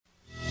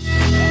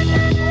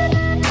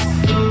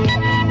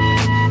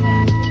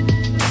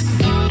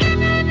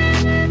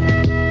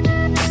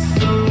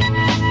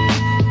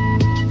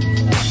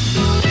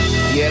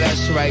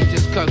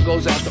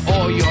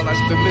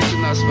That's been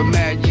missing us for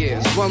mad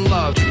years. One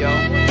love, yo.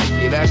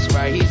 Yeah, that's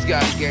right. He's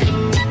got game.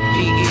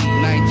 PE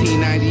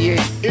 1998.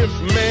 If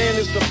man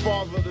is the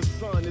father, the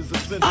son is a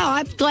sinner. Oh,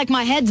 I feel like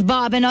my head's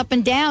bobbing up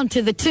and down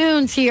to the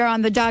tunes here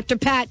on the Dr.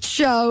 Pat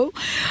Show.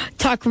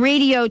 Talk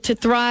radio to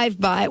thrive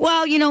by.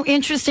 Well,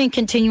 interesting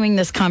continuing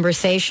this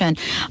conversation.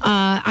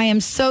 I am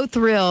so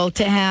thrilled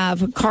to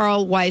have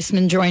Carl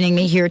Weissman joining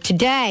me here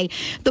today.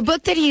 The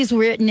book that he's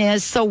written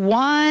is So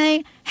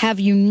Why Have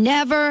You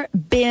Never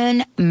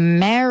Been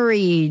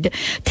Married?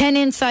 10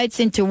 insights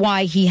into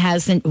why he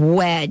hasn't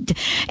wed.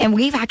 And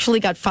we've actually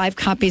got 5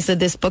 copies of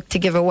this book to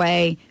give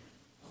away.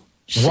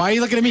 Why are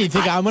you looking at me? You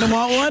think I'm going to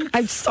want one?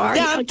 I'm sorry.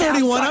 Yeah, I'm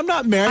 31. I'm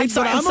not married,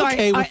 but I'm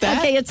okay with that.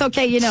 Okay, it's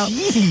okay,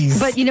 Jeez.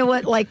 But you know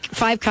what? Like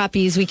 5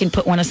 copies, we can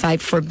put one aside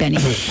for Benny.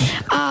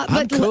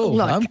 I'm cool.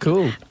 Look, I'm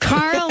cool.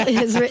 Carl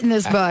has written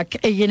this book,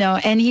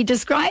 and he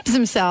describes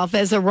himself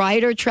as a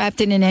writer trapped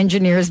in an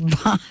engineer's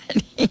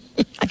body.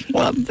 I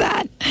love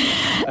that.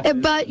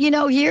 But,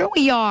 here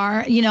we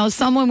are,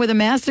 someone with a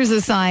master's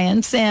of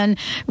science and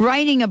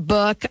writing a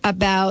book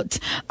about,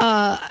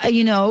 why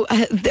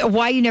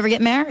you never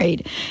get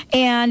married.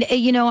 And,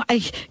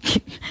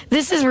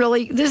 this is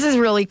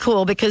really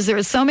cool because there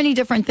are so many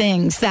different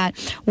things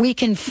that we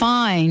can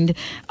find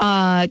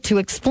to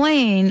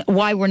explain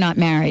why we're not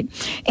married.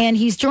 And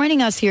he's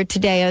joining us here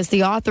today as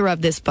the author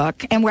of this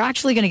book, and we're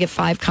actually going to give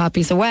 5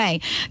 copies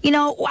away.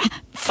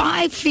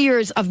 5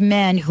 fears of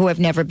men who have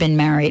never been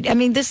married. I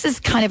mean, this is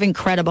kind of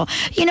incredible.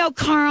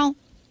 Carl,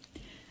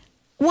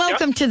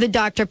 welcome to the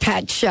Dr.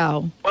 Pat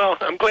Show. Well,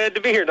 I'm glad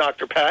to be here,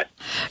 Dr. Pat.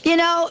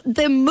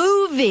 The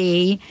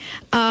movie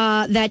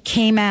that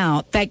came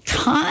out that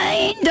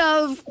kind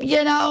of,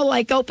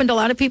 opened a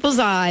lot of people's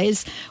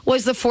eyes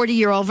was The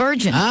 40-Year-Old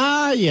Virgin.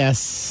 Ah,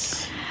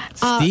 yes.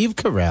 Steve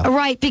Carell.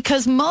 Right,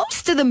 because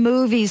most of the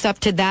movies up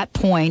to that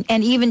point,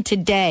 and even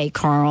today,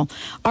 Carl,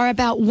 are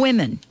about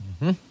women.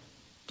 Mm-hmm.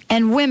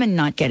 And women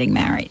not getting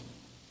married.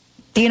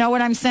 Do you know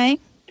what I'm saying?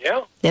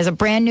 Yeah. There's a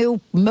brand new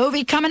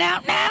movie coming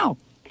out now.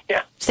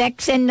 Yeah.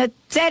 Sex and the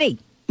City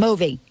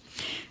movie.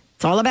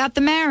 It's all about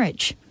the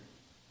marriage.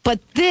 But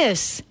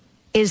this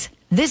is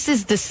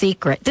the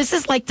secret. This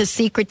is like the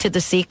secret to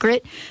the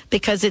secret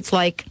because it's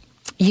like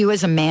you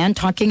as a man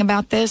talking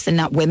about this and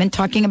not women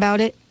talking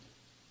about it.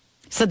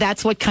 So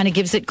that's what kind of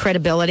gives it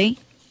credibility.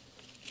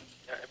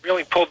 I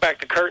really pulled back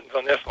the curtains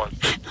on this one.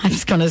 I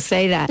was going to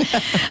say that.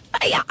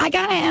 I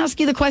got to ask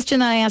you the question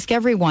that I ask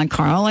everyone,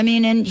 Carl. I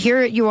mean, and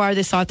here you are,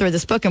 this author of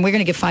this book, and we're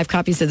going to give 5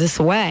 copies of this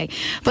away.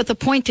 But the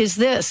point is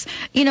this,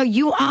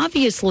 you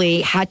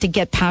obviously had to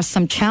get past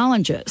some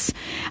challenges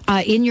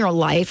in your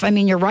life. I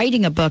mean, you're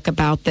writing a book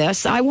about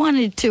this. I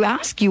wanted to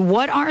ask you,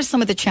 what are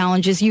some of the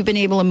challenges you've been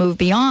able to move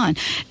beyond?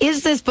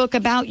 Is this book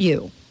about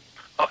you?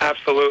 Oh,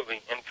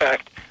 absolutely. In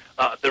fact,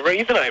 the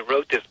reason I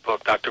wrote this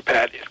book, Dr.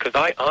 Pat, is because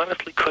I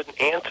honestly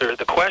couldn't answer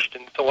the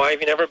question, so why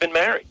have you never been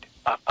married?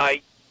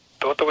 I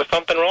thought there was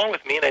something wrong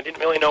with me, and I didn't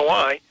really know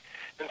why.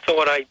 And so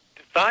what I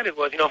decided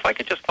was, if I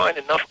could just find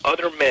enough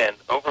other men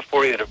over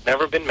 40 that have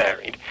never been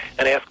married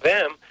and ask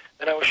them,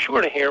 then I was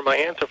sure to hear my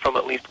answer from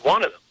at least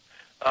one of them.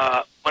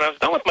 When I was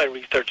done with my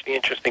research, the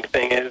interesting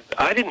thing is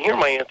I didn't hear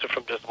my answer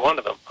from just one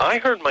of them. I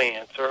heard my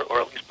answer, or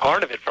at least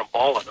part of it, from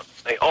all of them.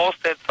 They all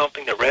said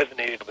something that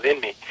resonated within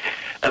me.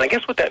 And I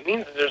guess what that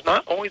means is there's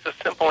not always a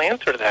simple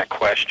answer to that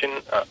question.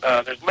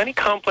 There's many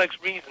complex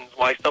reasons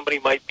why somebody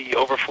might be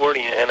over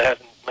 40 and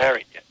hasn't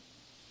married yet.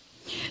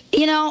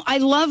 I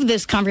love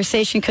this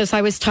conversation because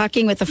I was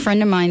talking with a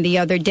friend of mine the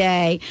other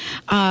day,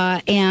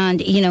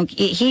 and,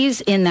 he's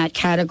in that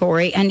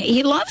category, and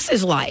he loves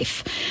his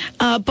life,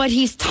 but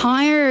he's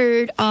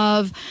tired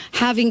of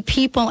having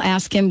people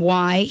ask him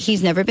why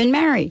he's never been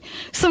married.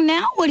 So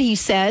now what he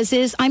says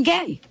is, I'm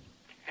gay.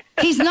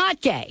 He's not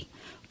gay.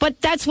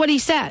 But that's what he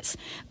says.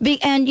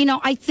 And,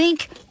 I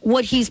think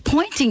what he's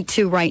pointing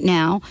to right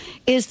now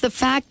is the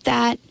fact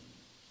that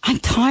I'm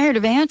tired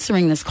of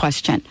answering this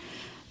question.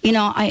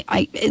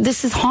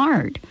 This is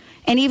hard.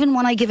 And even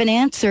when I give an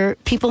answer,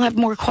 people have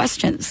more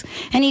questions.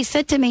 And he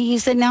said to me,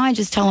 now I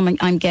just tell them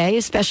I'm gay,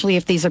 especially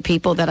if these are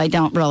people that I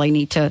don't really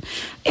need to,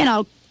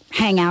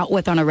 hang out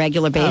with on a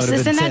regular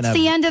basis. And that's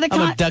the end of the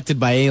I'm abducted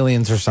by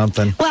aliens or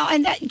something. Well,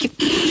 and I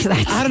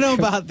don't know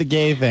about the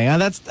gay thing. I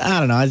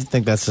don't know. I just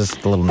think that's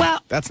just a little,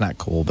 that's not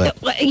cool. But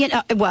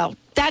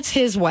that's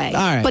his way.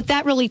 All right. But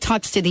that really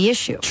talks to the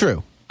issue.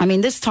 True. I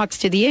mean, this talks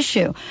to the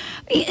issue.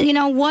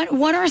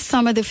 What are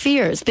some of the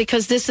fears?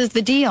 Because this is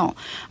the deal.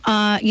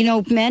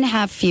 Men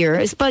have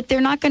fears, but they're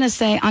not going to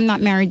say, I'm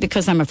not married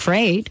because I'm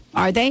afraid.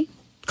 Are they,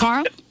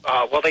 Carl?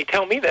 Well, they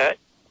tell me that.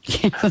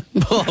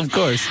 Well, of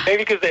course.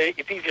 Maybe because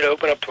it's easy to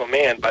open up to a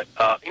man, but,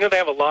 they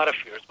have a lot of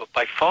fears. But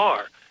by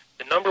far,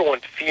 the number one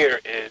fear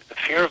is the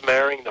fear of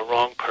marrying the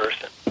wrong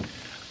person.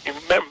 You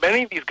remember,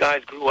 many of these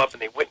guys grew up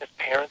and they witnessed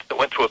parents that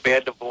went through a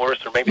bad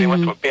divorce, or maybe they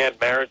went through a bad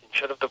marriage and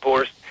should have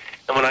divorced.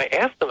 And when I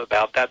asked them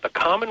about that, the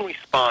common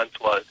response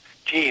was,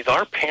 geez,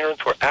 our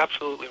parents were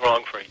absolutely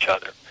wrong for each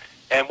other.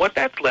 And what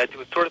that's led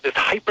to is sort of this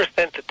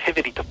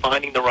hypersensitivity to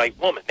finding the right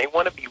woman. They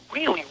want to be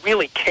really,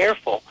 really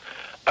careful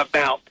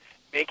about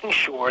making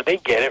sure they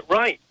get it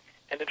right.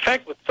 And in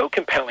fact, what's so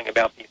compelling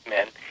about these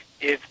men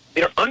is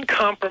their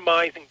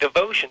uncompromising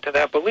devotion to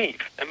that belief.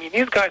 I mean,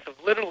 these guys have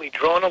literally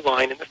drawn a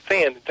line in the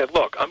sand and said,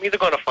 look, I'm either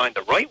going to find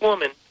the right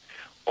woman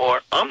or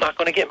I'm not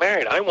going to get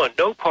married. I want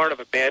no part of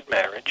a bad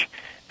marriage.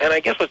 And I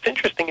guess what's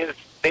interesting is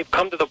they've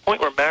come to the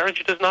point where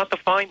marriage does not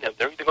define them.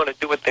 They're either going to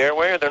do it their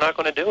way or they're not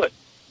going to do it.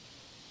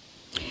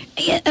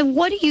 And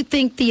what do you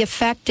think the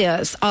effect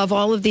is of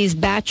all of these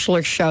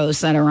bachelor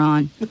shows that are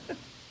on?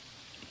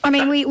 I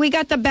mean, we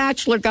got the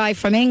bachelor guy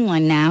from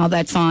England now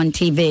that's on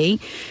TV,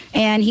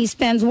 and he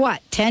spends,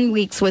 10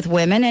 weeks with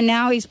women, and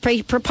now he's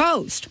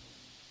proposed.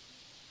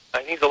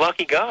 And he's a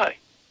lucky guy.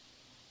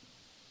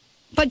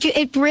 But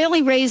it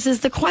really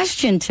raises the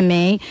question to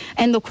me,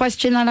 and the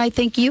question that I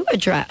think you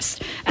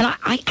addressed. And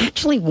I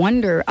actually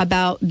wonder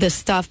about this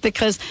stuff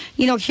because,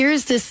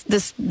 here's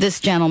this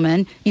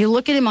gentleman. You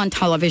look at him on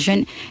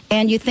television,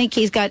 and you think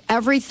he's got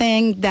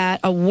everything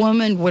that a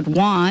woman would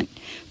want.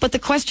 But the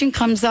question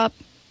comes up,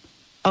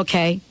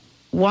 okay,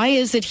 why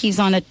is it he's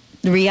on a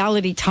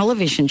reality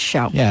television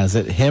show? Yeah, is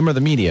it him or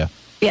the media?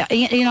 Yeah,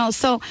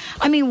 so,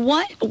 I mean,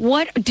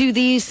 what do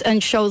these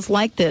and shows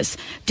like this,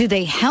 do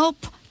they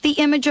help the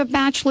image of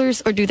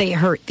bachelors or do they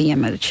hurt the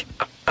image?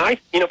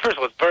 First of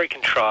all, it's very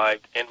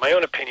contrived, and my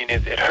own opinion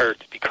is it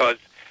hurts because,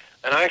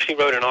 and I actually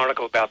wrote an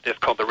article about this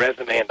called The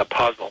Resume and the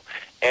Puzzle,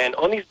 and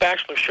on these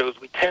bachelor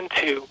shows we tend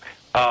to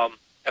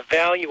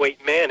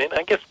evaluate men, and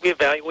I guess we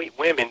evaluate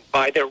women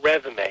by their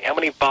resume. How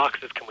many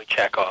boxes can we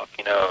check off?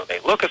 They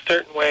look a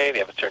certain way, they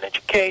have a certain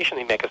education,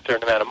 they make a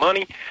certain amount of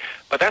money,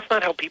 but that's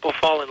not how people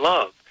fall in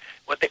love.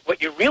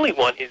 What you really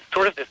want is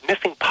sort of this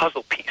missing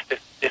puzzle piece,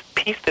 this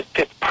piece that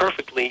fits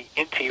perfectly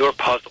into your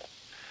puzzle,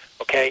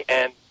 okay?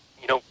 And,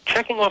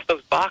 checking off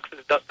those boxes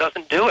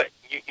doesn't do it.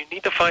 You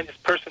need to find this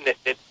person that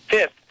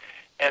fits,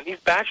 and these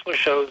bachelor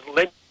shows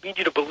lead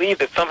you to believe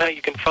that somehow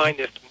you can find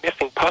this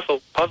missing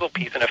puzzle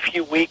piece in a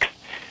few weeks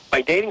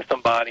by dating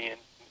somebody, and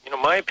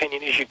my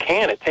opinion is you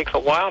can. It takes a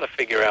while to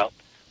figure out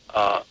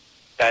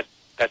that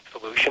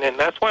solution, and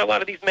that's why a lot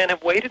of these men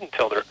have waited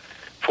until their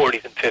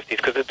 40s and 50s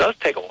because it does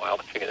take a while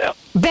to figure it out.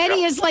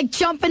 Benny is like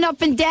jumping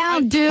up and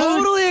down, dude.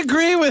 Totally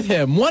agree with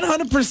him,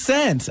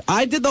 100%.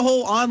 I did the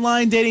whole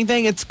online dating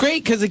thing. It's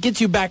great because it gets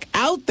you back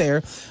out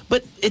there,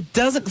 but it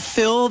doesn't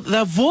fill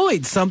the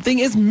void. Something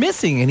is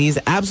missing, and he's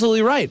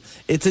absolutely right.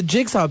 It's a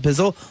jigsaw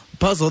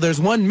puzzle. There's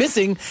one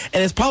missing,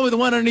 and it's probably the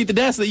one underneath the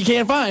desk that you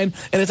can't find,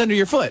 and it's under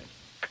your foot.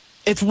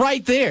 It's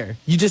right there.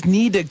 You just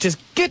need to just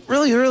get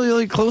really, really,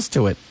 really close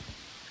to it.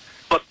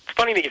 Well, it's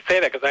funny that you say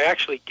that because I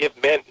actually give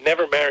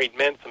never married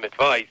men some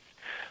advice.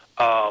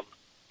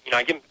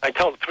 I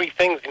tell them three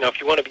things,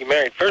 if you want to be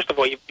married. First of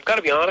all, you've got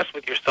to be honest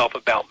with yourself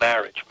about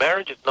marriage.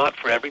 Marriage is not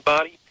for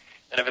everybody,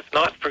 and if it's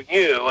not for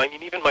you,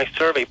 even my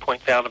survey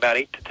points out about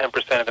 8 to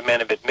 10% of the men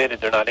have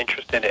admitted they're not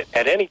interested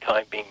at any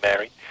time being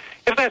married.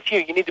 If that's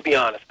you need to be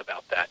honest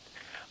about that.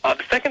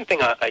 The second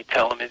thing I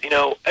tell them is,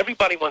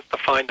 everybody wants to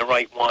find the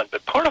right one,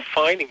 but part of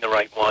finding the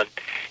right one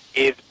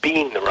is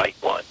being the right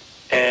one.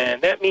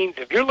 And that means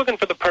if you're looking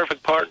for the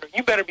perfect partner,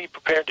 you better be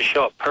prepared to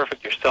show up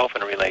perfect yourself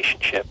in a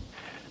relationship.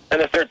 And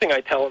the third thing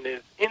I tell them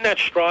is, in that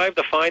strive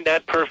to find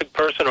that perfect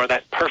person or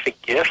that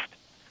perfect gift,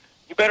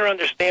 you better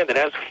understand that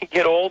as we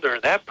get older,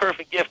 that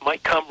perfect gift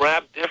might come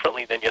wrapped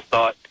differently than you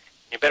thought.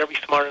 You better be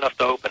smart enough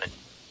to open it.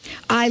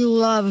 I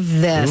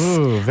love this.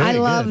 Ooh, I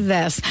love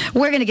this.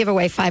 We're going to give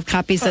away 5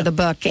 copies of the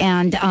book,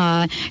 and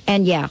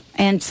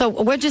so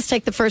we'll just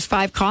take the first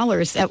 5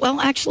 callers.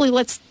 Well, actually,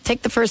 let's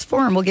take the first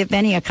 4, and we'll give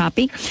Benny a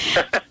copy.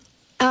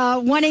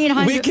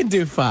 1-800. We can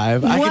do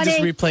 5. I can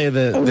just replay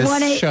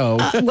this show.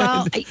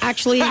 Well,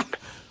 actually, I'm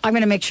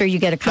going to make sure you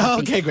get a copy. Oh,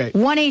 okay, great.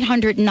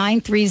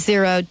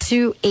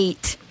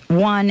 1-800-930-2819.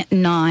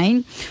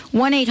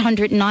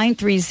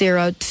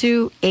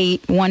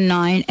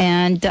 1-800-930-2819.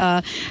 And,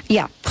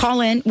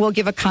 call in. We'll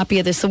give a copy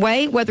of this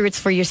away, whether it's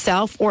for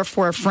yourself or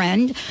for a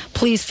friend.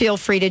 Please feel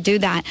free to do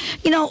that.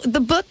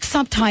 The book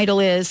subtitle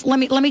is, let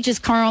me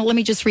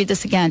just read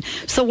this again.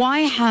 So why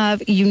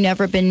have you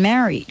never been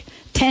married?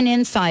 10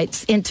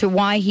 insights into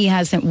why he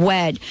hasn't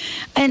wed.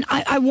 And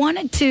I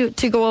wanted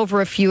to go over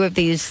a few of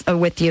these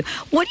with you.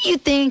 What do you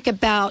think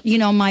about,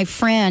 my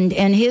friend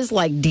and his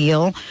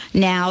deal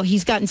now?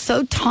 He's gotten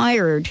so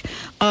tired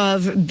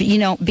of,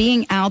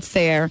 being out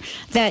there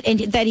that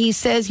he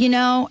says,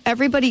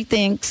 everybody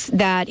thinks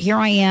that here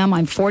I am,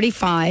 I'm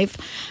 45,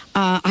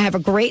 I have a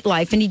great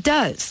life, and he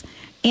does.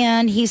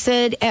 And he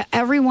said,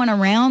 everyone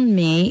around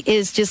me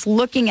is just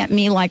looking at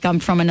me like I'm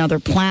from another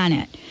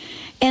planet.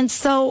 And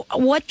so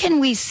what can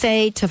we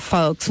say to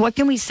folks? What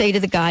can we say to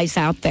the guys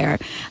out there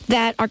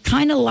that are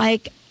kind of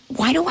like,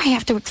 why do I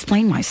have to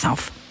explain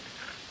myself?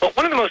 Well,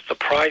 one of the most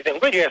surprising, I'm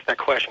glad you asked that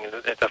question.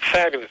 It's a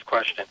fabulous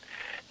question.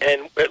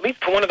 And at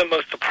least one of the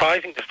most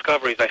surprising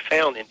discoveries I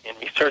found in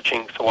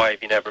researching So Why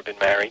Have You Never Been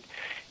Married,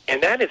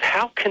 and that is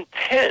how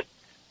content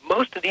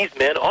most of these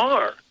men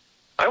are.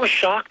 I was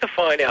shocked to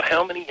find out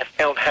how many have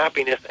found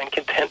happiness and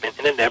contentment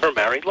in a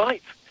never-married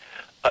life.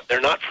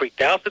 They're not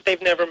freaked out that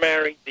they've never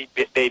married.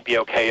 They'd be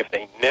okay if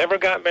they never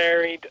got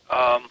married.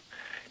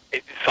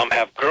 Some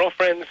have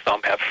girlfriends,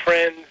 some have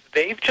friends.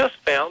 They've just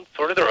found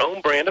sort of their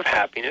own brand of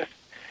happiness,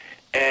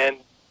 and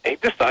they've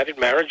decided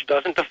marriage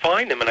doesn't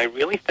define them. And I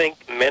really think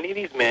many of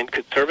these men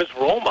could serve as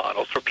role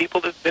models for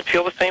people that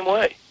feel the same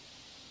way.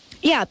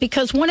 Yeah,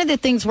 because one of the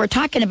things we're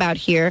talking about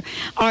here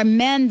are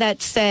men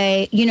that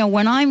say, you know,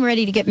 when I'm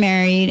ready to get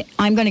married,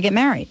 I'm going to get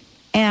married.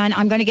 And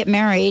I'm going to get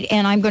married,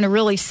 and I'm going to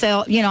really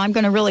I'm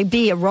going to really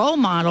be a role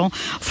model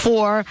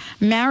for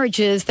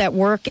marriages that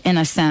work in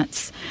a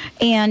sense.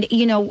 And,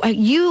 you know,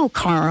 you,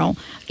 Carl,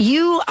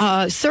 you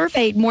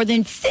surveyed more than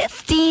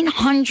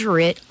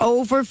 1,500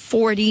 over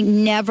 40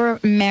 never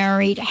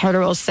married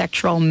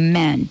heterosexual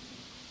men.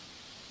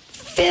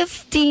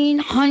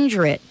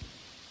 1,500.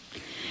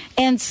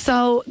 And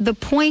so the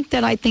point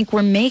that I think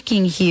we're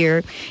making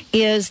here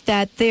is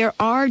that there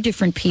are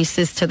different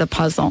pieces to the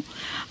puzzle.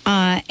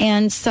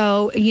 And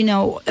so, you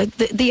know,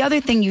 the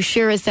other thing you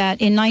share is that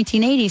in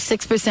 1980,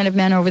 6% of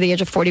men over the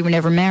age of 40 were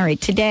never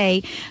married.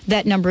 Today,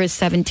 that number is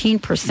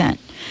 17%.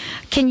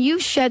 Can you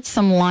shed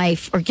some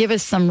light or give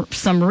us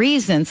some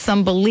reasons,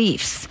 some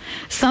beliefs,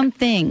 some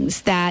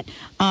things that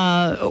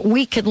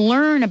we could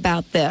learn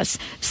about this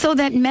so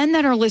that men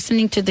that are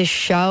listening to this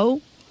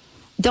show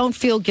don't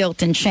feel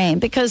guilt and shame?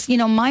 Because, you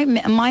know, my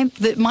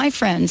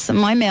friends,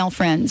 my male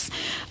friends,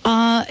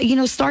 you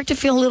know, start to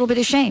feel a little bit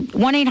ashamed.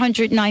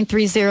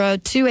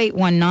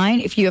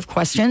 1-800-930-2819 if you have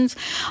questions,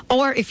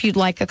 or if you'd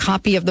like a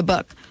copy of the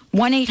book.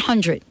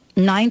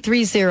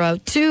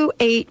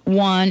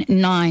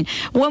 1-800-930-2819.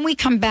 When we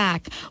come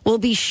back, we'll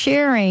be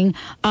sharing,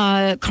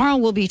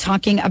 Carl will be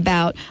talking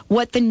about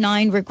what the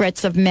 9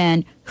 regrets of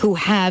men who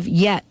have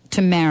yet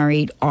to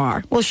married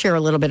are. We'll share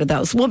a little bit of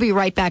those. We'll be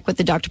right back with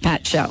the Dr.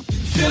 Pat Show.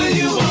 Feeling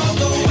you all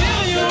the way.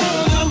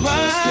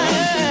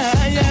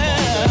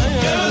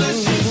 Girl,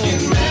 let's just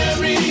get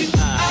married.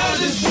 I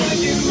just want to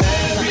get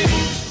married.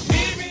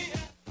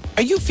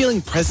 Are you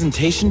feeling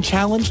presentation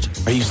challenged?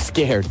 Are you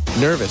scared,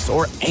 nervous,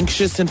 or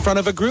anxious in front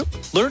of a group?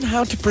 Learn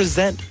how to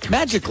present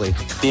magically.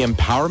 The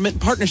Empowerment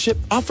Partnership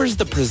offers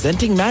the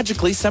Presenting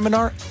Magically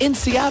seminar in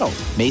Seattle,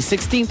 May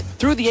 16th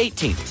through the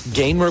 18th.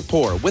 Gain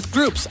rapport with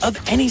groups of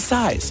any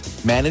size.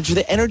 Manage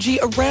the energy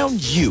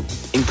around you.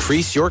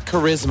 Increase your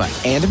charisma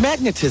and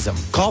magnetism.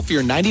 Call for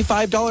your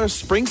 $95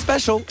 spring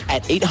special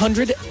at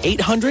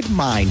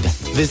 800-800-MIND.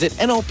 Visit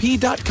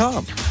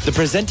NLP.com. The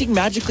Presenting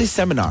Magically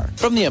seminar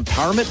from the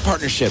Empowerment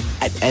Partnership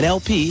at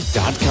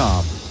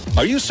NLP.com.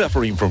 Are you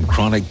suffering from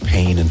chronic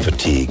pain and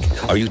fatigue?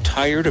 Are you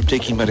tired of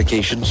taking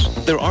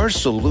medications? There are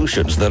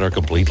solutions that are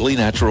completely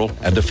natural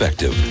and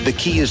effective. The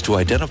key is to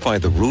identify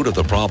the root of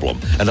the problem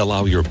and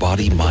allow your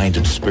body, mind,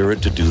 and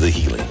spirit to do the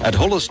healing. At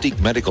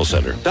Holistic Medical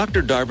Center,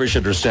 Dr. Darvish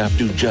and her staff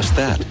do just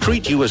that.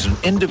 Treat you as an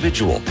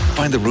individual,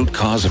 find the root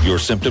cause of your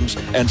symptoms,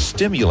 and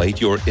stimulate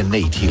your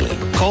innate healing.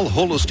 Call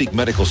Holistic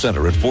Medical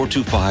Center at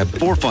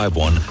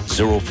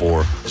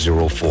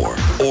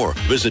 425-451-0404 or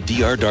visit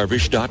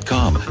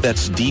drdarvish.com.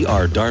 That's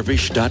drdarvish.com.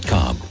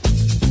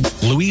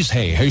 Louise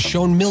Hay has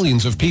shown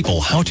millions of people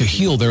how to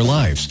heal their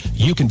lives.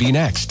 You can be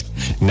next.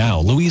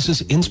 Now,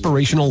 Louise's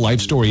inspirational life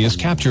story is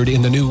captured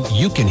in the new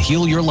You Can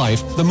Heal Your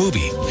Life, the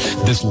movie.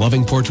 This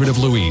loving portrait of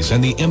Louise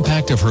and the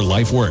impact of her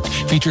life work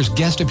features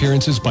guest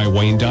appearances by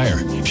Wayne Dyer,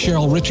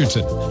 Cheryl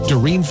Richardson,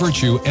 Doreen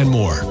Virtue, and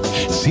more.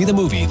 See the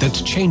movie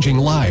that's changing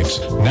lives,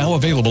 now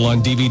available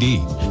on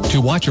DVD. To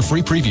watch a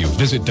free preview,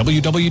 visit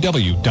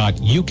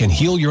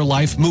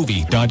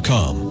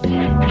www.youcanhealyourlifemovie.com.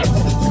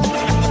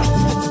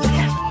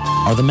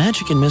 Are the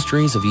magic and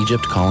mysteries of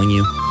Egypt calling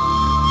you?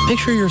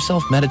 Picture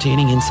yourself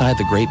meditating inside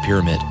the Great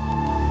Pyramid,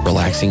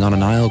 relaxing on a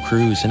Nile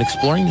cruise and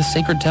exploring the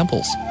sacred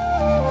temples.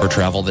 For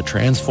travel that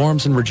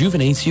transforms and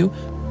rejuvenates you,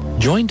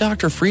 join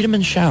Dr.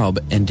 Friedemann Schaub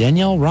and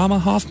Danielle Rama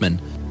Hoffman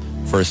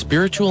for a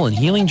spiritual and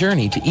healing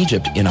journey to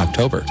Egypt in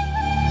October.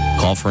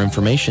 Call for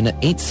information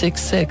at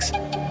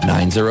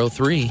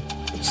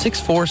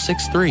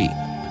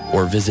 866-903-6463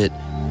 or visit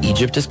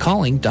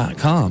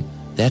EgyptIsCalling.com.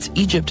 That's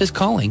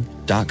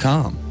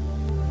EgyptIsCalling.com.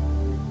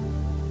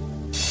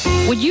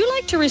 Would you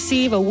like to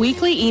receive a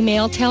weekly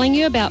email telling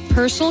you about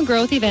personal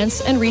growth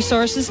events and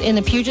resources in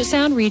the Puget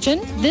Sound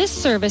region? This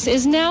service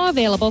is now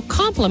available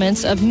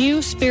compliments of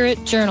New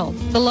Spirit Journal,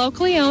 the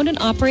locally owned and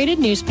operated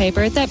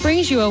newspaper that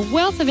brings you a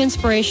wealth of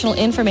inspirational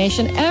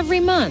information every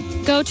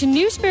month. Go to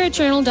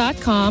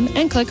newspiritjournal.com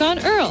and click on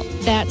Earl.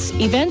 That's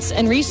events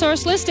and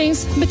resource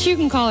listings, but you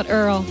can call it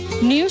Earl.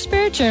 New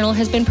Spirit Journal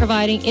has been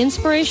providing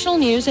inspirational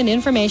news and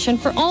information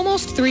for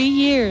almost 3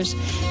 years.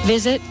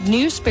 Visit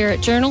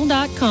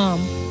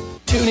newspiritjournal.com.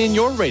 Tune in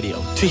your radio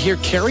to hear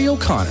Carrie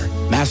O'Connor,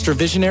 master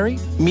visionary,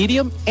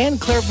 medium,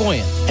 and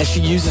clairvoyant, as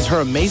she uses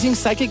her amazing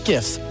psychic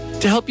gifts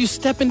to help you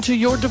step into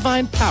your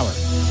divine power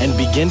and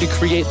begin to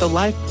create the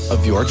life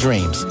of your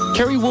dreams.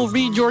 Carrie will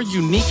read your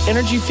unique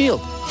energy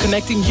field,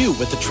 connecting you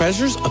with the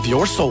treasures of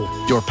your soul,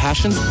 your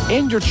passions,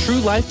 and your true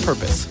life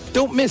purpose.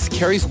 Don't miss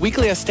Carrie's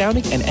weekly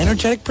astounding and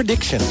energetic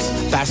predictions.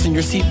 Fasten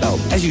your seatbelt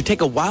as you take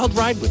a wild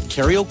ride with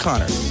Carrie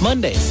O'Connor.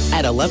 Mondays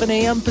at 11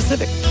 a.m.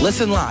 Pacific.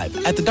 Listen live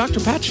at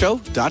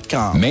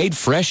thedrpatshow.com. Made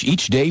fresh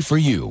each day for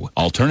you.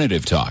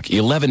 Alternative Talk,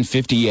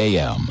 1150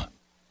 a.m.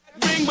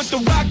 ring with the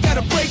rock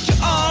that'll break your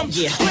arm.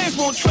 Yeah. Players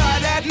won't try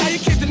that, now you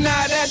can't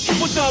deny that.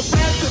 Triple dub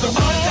rap to the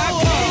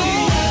rock.com.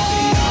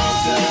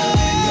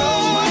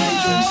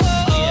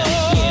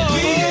 We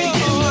ain't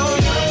getting no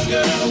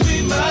younger,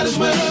 we might as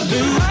well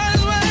do.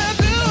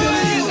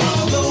 Feeling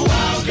all the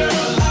wild, girl,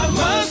 I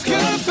must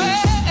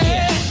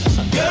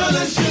confess. Girl,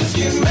 let's just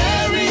get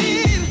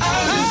married.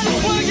 I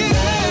just wanna get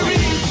married.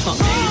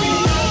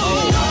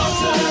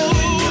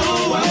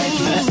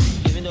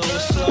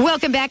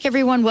 Welcome back,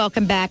 everyone.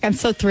 Welcome back. I'm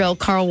so thrilled,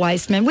 Carl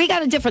Weissman. We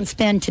got a different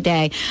spin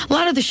today. A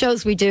lot of the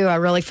shows we do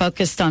are really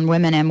focused on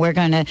women, and we're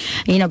going to,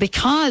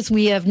 because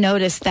we have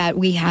noticed that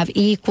we have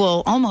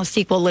almost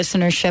equal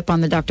listenership on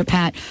the Dr.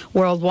 Pat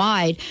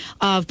worldwide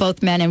of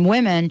both men and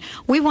women,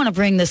 we want to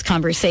bring this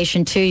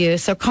conversation to you.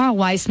 So Carl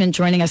Weissman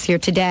joining us here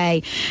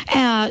today.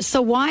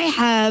 So Why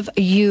Have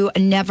You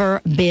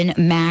Never Been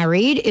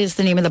Married is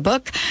the name of the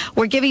book.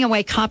 We're giving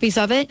away copies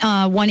of it,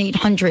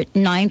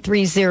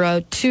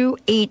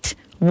 1-800-930-2819,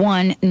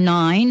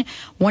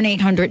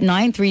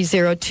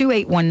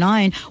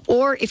 1-800-930-2819,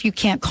 or if you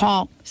can't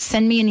call,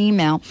 send me an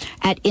email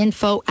at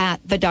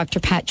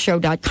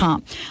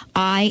info@thedrpatshow.com,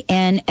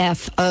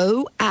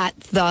 info@the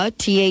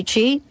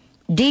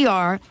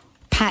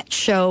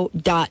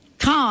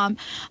patshow.com,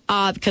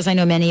 because I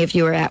know many of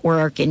you are at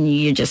work and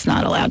you're just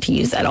not allowed to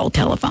use that old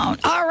telephone.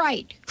 All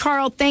right,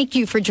 Carl, thank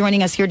you for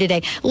joining us here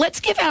today. Let's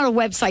give out a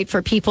website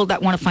for people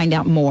that want to find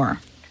out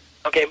more.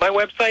 Okay, my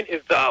website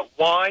is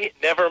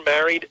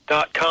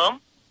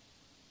whynevermarried.com,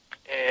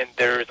 and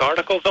there's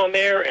articles on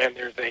there, and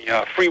there's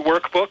a free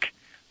workbook,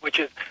 which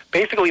is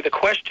basically the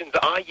questions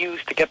I use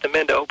to get the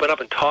men to open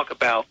up and talk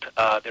about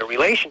their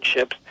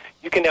relationships.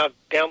 You can now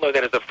download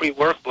that as a free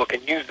workbook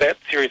and use that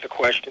series of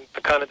questions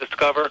to kind of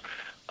discover,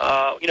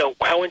 how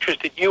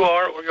interested you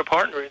are or your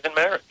partner is in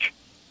marriage.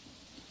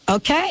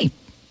 Okay.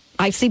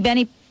 I see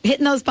Benny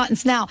hitting those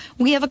buttons now.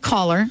 We have a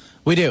caller.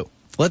 We do.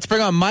 Let's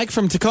bring on Mike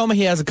from Tacoma.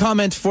 He has a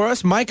comment for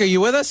us. Mike, are you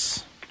with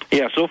us?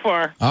 Yeah, so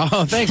far.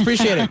 Oh, thanks.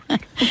 Appreciate it.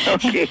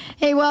 Okay.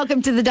 Hey,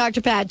 welcome to the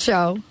Dr. Pat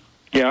Show.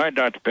 Yeah, all right,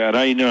 Dr. Pat.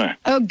 How you doing?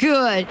 Oh,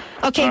 good.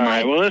 Okay, all Mike.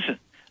 right, well, listen.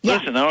 Yeah.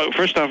 Listen,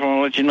 first off, I want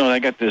to let you know that I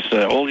got this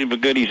Oldie But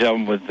Goodies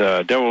album with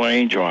Devil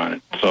Angel on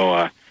it.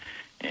 So,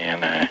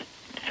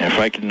 if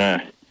I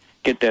can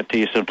get that to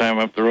you sometime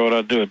up the road,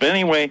 I'll do it. But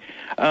anyway,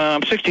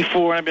 I'm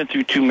 64, and I've been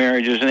through 2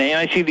 marriages, and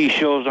I see these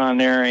shows on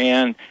there,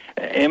 and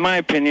in my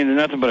opinion, they're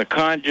nothing but a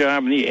con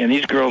job, and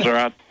these girls are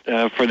out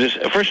for this.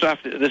 First off,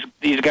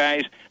 these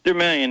guys, they're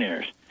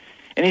millionaires,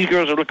 and these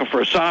girls are looking for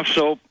a soft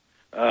soap,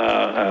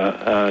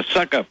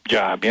 suck-up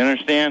job. You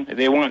understand?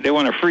 They want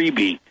a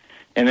freebie,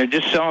 and they're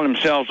just selling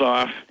themselves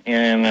off,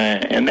 and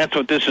that's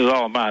what this is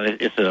all about.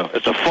 It's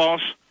a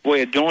false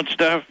way of doing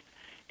stuff,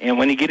 and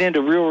when you get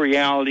into real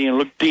reality and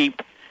look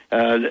deep,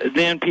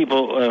 then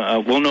people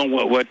will know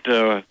what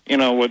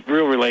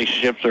real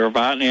relationships are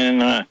about.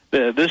 And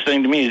this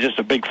thing to me is just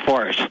a big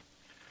farce.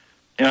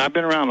 I've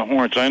been around the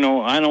horn, so I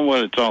know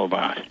what it's all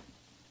about.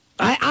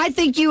 I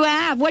think you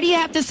have. What do you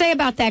have to say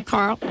about that,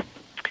 Carl?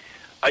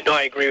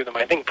 I agree with him.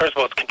 I think, first of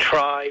all, it's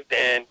contrived,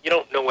 and you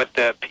don't know what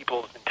the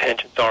people's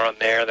intentions are on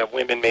there. That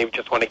women maybe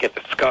just want to get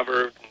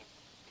discovered,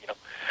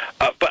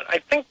 but I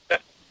think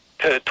that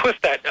to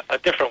twist that a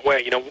different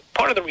way,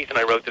 part of the reason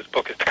I wrote this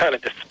book is to kind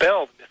of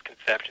dispel the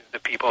misconceptions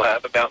that people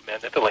have about men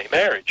that delay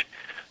marriage.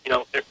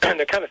 They're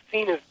kind of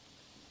seen as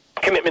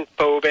commitment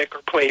phobic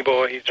or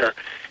playboys or,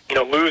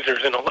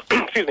 losers, and a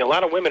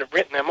lot of women have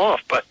written them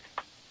off, but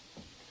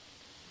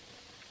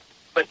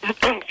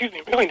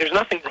really, there's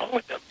nothing wrong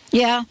with them.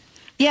 Yeah,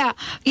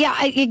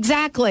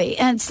 exactly.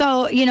 And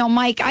so,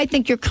 Mike, I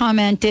think your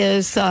comment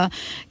is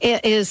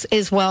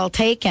well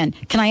taken.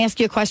 Can I ask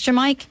you a question,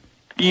 Mike?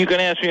 You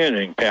can ask me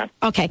anything, Pat.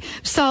 Okay.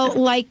 So,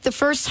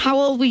 how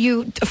old were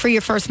you for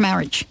your first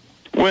marriage?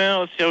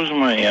 Well, it was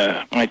my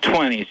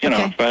 20s,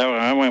 Okay. But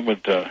I went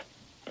with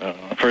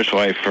first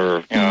wife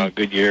for, a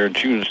good year, and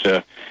she was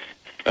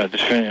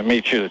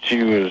made sure that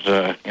she was,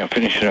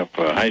 finishing up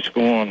high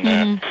school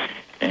and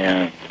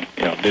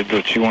did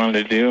what she wanted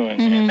to do,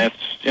 and that's,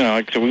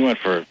 so we went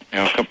for,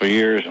 a couple of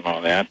years and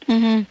all that.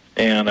 Mm-hmm.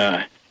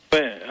 And,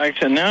 but like I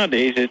said,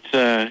 nowadays,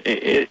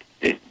 it's,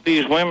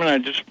 these women are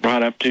just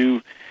brought up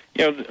to,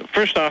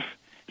 first off,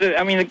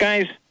 the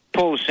guys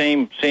pull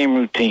the same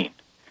routine.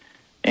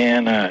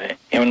 And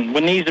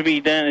what needs to be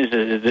done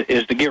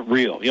is to get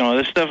real.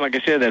 This stuff, like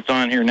I said, that's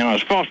on here now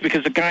is false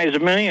because the guy is a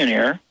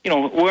millionaire.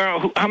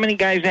 How many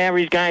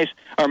average guys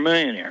are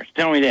millionaires?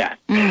 Tell me that.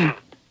 Mm.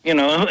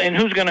 And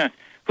who's gonna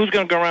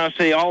go around and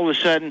say all of a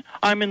sudden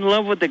I'm in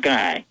love with the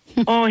guy?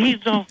 Oh,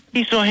 he's so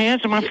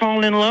handsome, I'm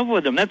falling in love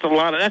with him. That's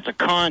a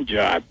con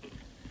job.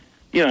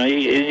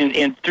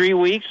 In 3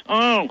 weeks,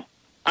 oh,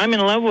 I'm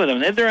in love with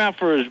him. They're out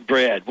for his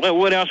bread.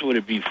 What else would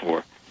it be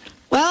for?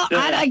 Well,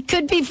 I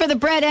could be for the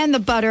bread and the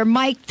butter.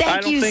 Mike,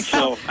 thank you.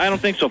 I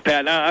don't think so,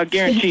 Pat. I'll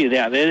guarantee you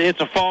that.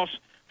 It's a false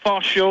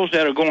false shows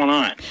that are going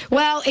on?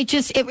 Well,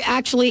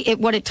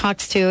 it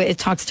talks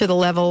to the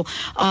level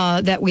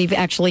that we've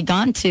actually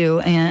gone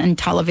to in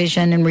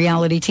television and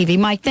reality TV.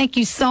 Mike, thank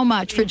you so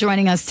much for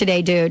joining us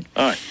today, dude.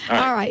 All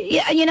right.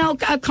 Yeah,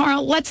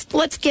 Carl,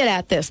 let's get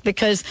at this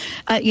because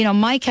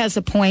Mike has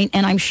a point,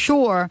 and I'm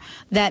sure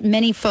that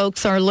many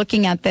folks are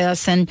looking at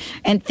this and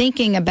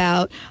thinking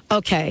about,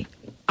 okay,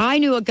 I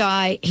knew a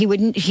guy, he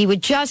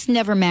would just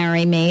never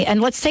marry me.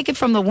 And let's take it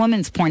from the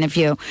woman's point of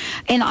view.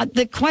 And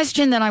the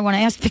question that I want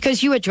to ask,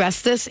 because you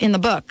address this in the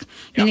book,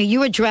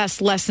 you address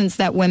lessons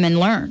that women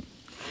learn.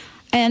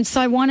 And so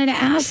I wanted to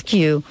ask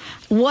you,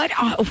 what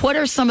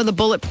are some of the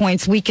bullet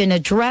points we can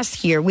address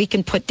here, we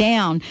can put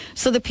down,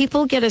 so that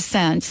people get a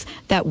sense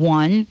that,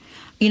 one,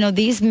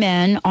 these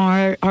men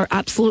are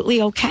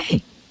absolutely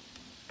okay.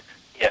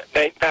 Yeah,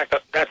 in fact,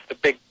 that's the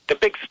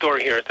big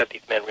story here is that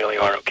these men really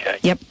are okay.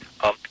 Yep.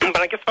 But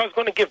I guess if I was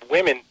going to give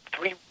women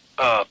 3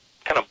 kind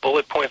of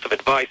bullet points of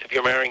advice if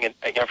you're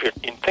if you're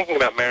thinking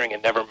about marrying a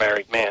never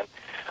married man,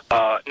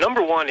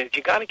 number one is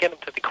you got to get him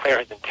to declare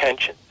his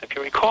intentions. If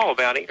you recall,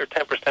 about 8 or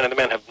 10% of the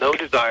men have no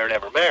desire to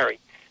ever marry,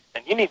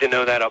 and you need to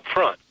know that up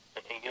front.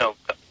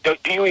 Do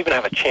you even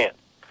have a chance?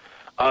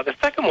 The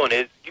second one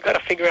is you got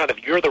to figure out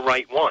if you're the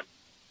right one.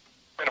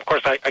 And of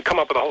course, I come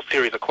up with a whole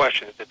series of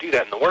questions to do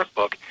that in the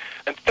workbook.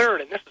 And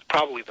third, and this is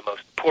probably the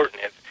most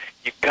important, is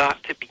you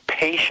got to be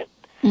patient.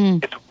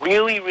 It's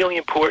really, really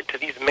important to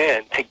these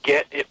men to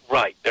get it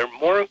right. They're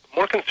more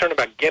concerned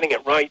about getting it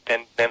right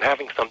than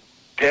having some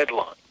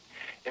deadline.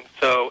 And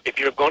so if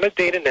you're going to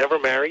date a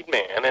never-married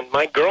man, and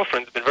my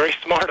girlfriend's been very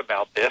smart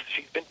about this,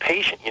 she's been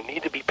patient. You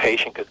need to be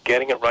patient because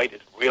getting it right is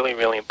really,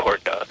 really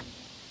important to us.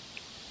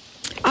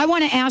 I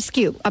want to ask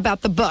you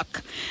about the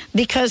book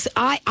because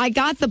I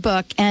got the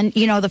book, and,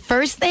 the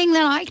first thing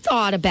that I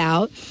thought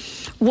about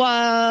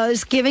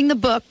was giving the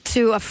book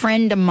to a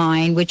friend of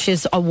mine, which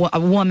is a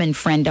woman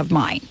friend of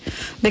mine,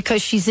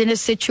 because she's in a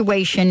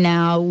situation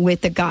now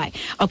with a guy.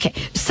 Okay,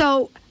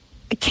 so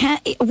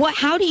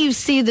how do you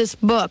see this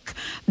book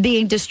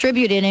being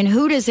distributed, and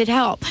who does it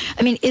help?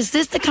 I mean, is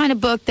this the kind of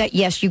book that,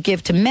 yes, you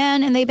give to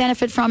men and they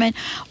benefit from it,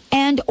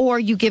 and or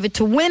you give it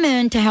to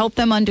women to help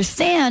them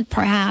understand,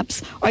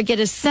 perhaps, or get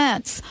a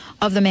sense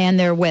of the man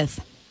they're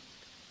with?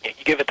 You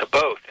give it to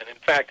both. And in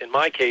fact, in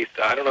my case,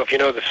 I don't know if you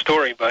know the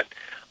story, but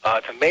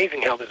it's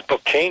amazing how this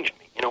book changed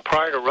me.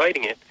 Prior to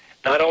writing it,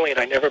 not only had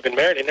I never been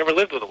married, I never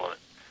lived with a woman.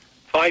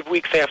 5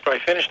 weeks after I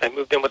finished, I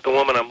moved in with the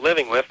woman I'm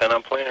living with, and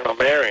I'm planning on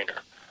marrying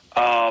her.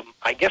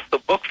 I guess the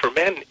book for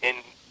men, in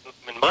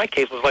my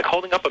case, was like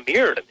holding up a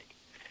mirror to me.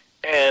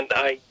 And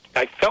I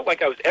felt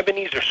like I was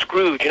Ebenezer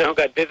Scrooge, who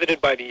got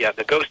visited by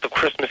the ghost of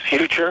Christmas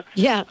future.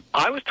 Yeah.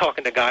 I was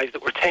talking to guys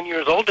that were 10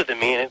 years older than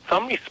me, and in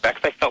some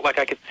respects, I felt like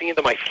I could see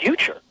into my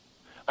future.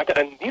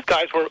 And these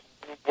guys were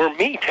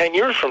me 10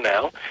 years from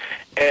now.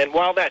 And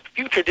while that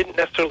future didn't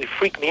necessarily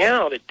freak me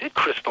out, it did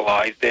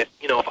crystallize that,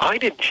 if I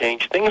didn't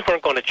change, things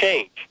weren't going to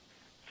change.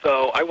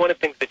 So I wanted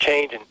things to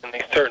change, and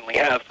they certainly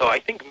have. So I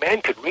think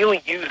men could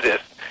really use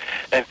this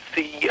and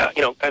see,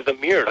 as a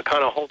mirror to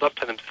kind of hold up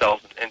to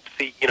themselves and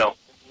see,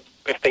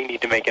 if they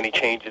need to make any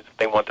changes, if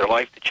they want their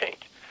life to change.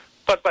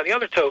 But by the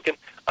other token,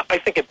 I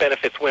think it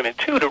benefits women,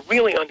 too, to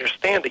really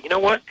understand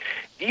that,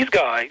 these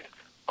guys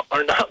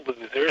are not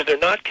losers. They're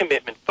not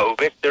commitment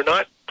phobic. They're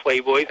not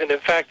playboys. And in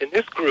fact, in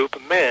this group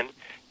of men,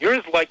 you're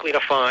as likely to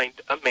find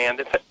a man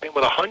that's been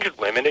with 100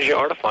 women as you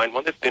are to find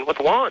one that's been with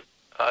one.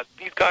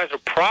 These guys are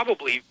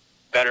probably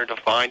better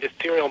defined as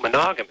serial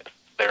monogamists.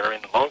 They're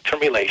in long-term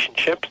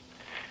relationships,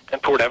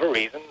 and for whatever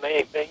reason,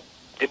 they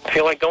didn't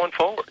feel like going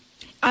forward.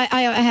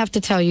 I have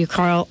to tell you,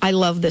 Carl, I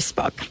love this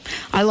book.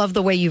 I love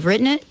the way you've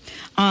written it,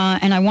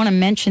 and I want to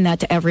mention that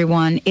to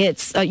everyone.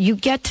 It's you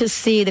get to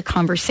see the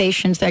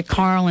conversations that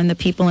Carl and the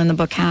people in the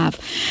book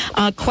have.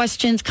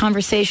 Questions,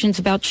 conversations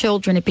about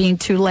children, it being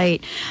too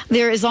late.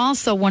 There is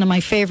also one of my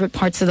favorite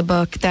parts of the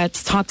book that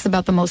talks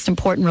about the most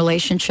important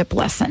relationship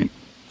lesson.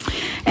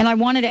 And I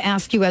wanted to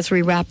ask you as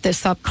we wrap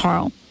this up,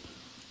 Carl,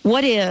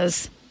 what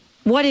is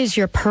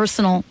your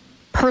personal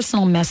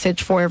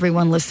message for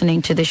everyone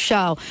listening to this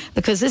show?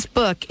 Because this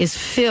book is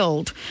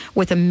filled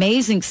with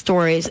amazing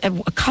stories.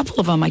 A couple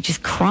of them, I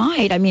just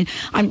cried. I mean,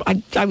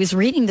 I was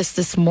reading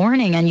this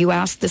morning, and you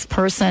asked this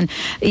person,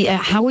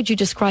 how would you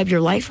describe your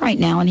life right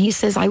now? And he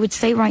says, I would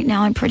say right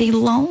now I'm pretty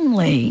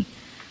lonely.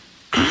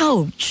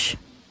 Ouch.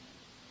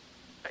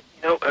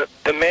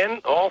 The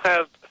men all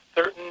have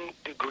certain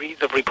degrees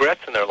of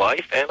regrets in their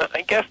life, and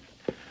I guess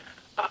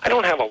I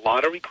don't have a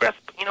lot of regrets,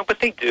 but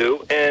they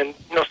do. And,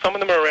 some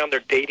of them are around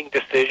their dating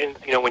decisions.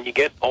 When you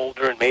get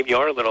older and maybe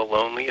are a little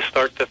lonely, you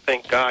start to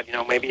think, God,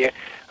 maybe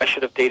I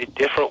should have dated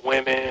different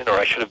women, or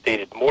I should have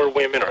dated more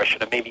women, or I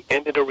should have maybe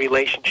ended a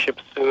relationship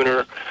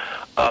sooner.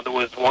 There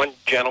was one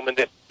gentleman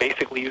that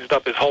basically used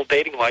up his whole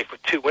dating life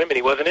with 2 women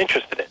he wasn't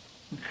interested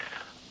in.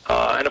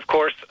 And, of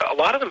course, a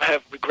lot of them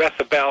have regrets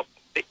about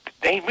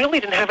they really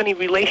didn't have any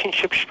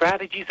relationship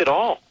strategies at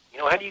all.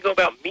 How do you go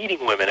about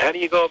meeting women? How do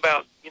you go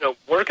about,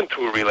 working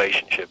through a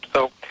relationship?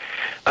 So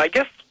I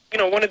guess,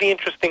 one of the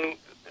interesting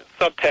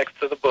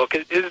subtexts of the book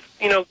is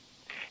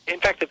In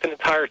fact, it's an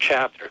entire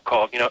chapter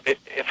called,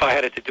 if I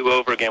had it to do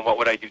over again, what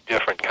would I do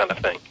different kind of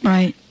thing.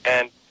 Right.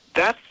 And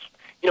that's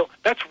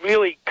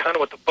really kind of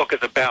what the book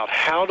is about.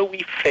 How do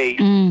we face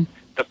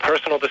the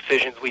personal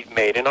decisions we've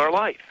made in our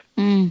life?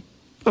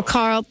 Well,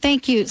 Carl,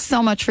 thank you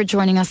so much for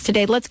joining us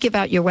today. Let's give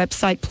out your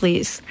website,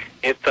 please.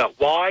 It's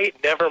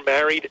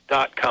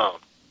whynevermarried.com.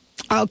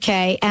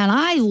 Okay, and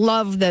I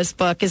love this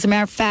book. As a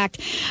matter of fact,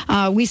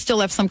 we still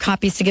have some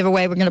copies to give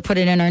away. We're going to put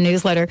it in our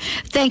newsletter.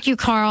 Thank you,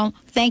 Carl.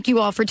 Thank you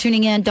all for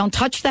tuning in. Don't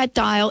touch that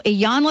dial.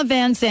 Iyanla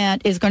Van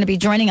Zandt is going to be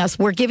joining us.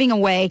 We're giving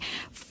away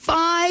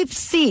 5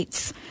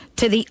 seats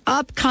to the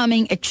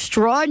upcoming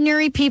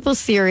Extraordinary People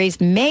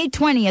series, May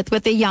 20th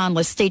with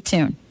Iyanla. Stay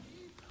tuned.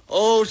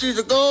 Oh, she's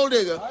a gold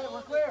digger. All right,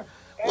 we're clear.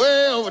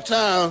 Way over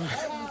town.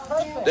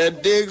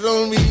 That digs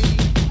on me.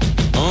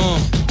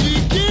 She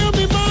give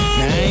me money.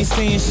 Now, I ain't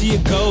saying she a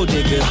gold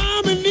digger,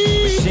 I'm in but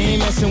need. she ain't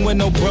messing with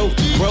no broke.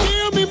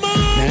 Give me money.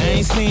 Now, I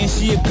ain't saying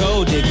she a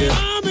gold digger,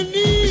 I'm in but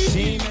need. she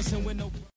ain't messing